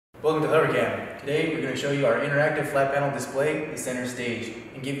Welcome to HoverCam. Today we're going to show you our interactive flat panel display, the CenterStage,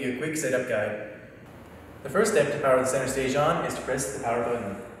 and give you a quick setup guide. The first step to power the CenterStage on is to press the power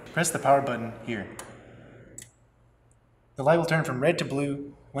button. Press the power button here. The light will turn from red to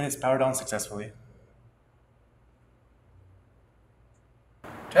blue when it's powered on successfully.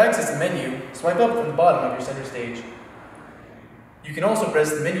 To access the menu, swipe up from the bottom of your CenterStage. You can also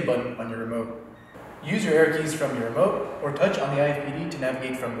press the menu button on your remote. Use your arrow keys from your remote or touch on the IFPD to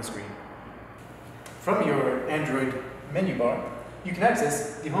navigate from the screen. From your Android menu bar, you can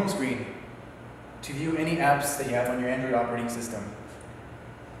access the home screen to view any apps that you have on your Android operating system.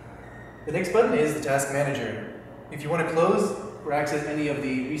 The next button is the Task Manager. If you want to close or access any of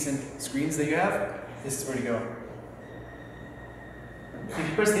the recent screens that you have, this is where to go. If you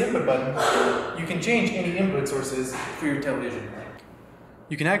press the input button, you can change any input sources for your television.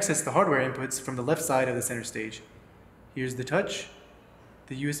 You can access the hardware inputs from the left side of the CenterStage. Here's the touch,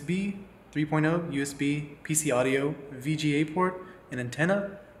 the USB 3.0, USB, PC audio, VGA port, an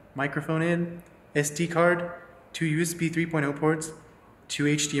antenna, microphone in, SD card, 2 USB 3.0 ports, 2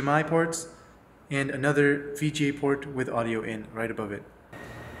 HDMI ports, and another VGA port with audio in right above it.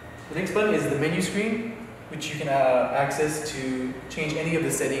 The next button is the menu screen, which you can access to change any of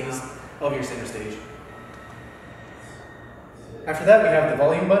the settings of your CenterStage. After that, we have the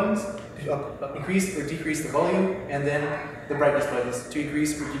volume buttons to increase or decrease the volume, and then the brightness buttons to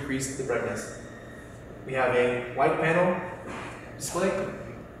increase or decrease the brightness. We have a white panel display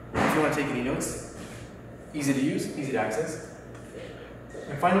if you want to take any notes. Easy to use, easy to access.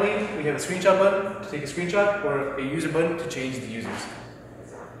 And finally, we have a screenshot button to take a screenshot or a user button to change the users.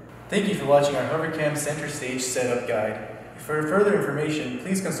 Thank you for watching our HoverCam CenterStage setup guide. For further information,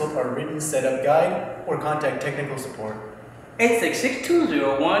 please consult our written setup guide or contact technical support.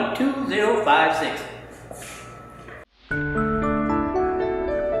 866-201-2056.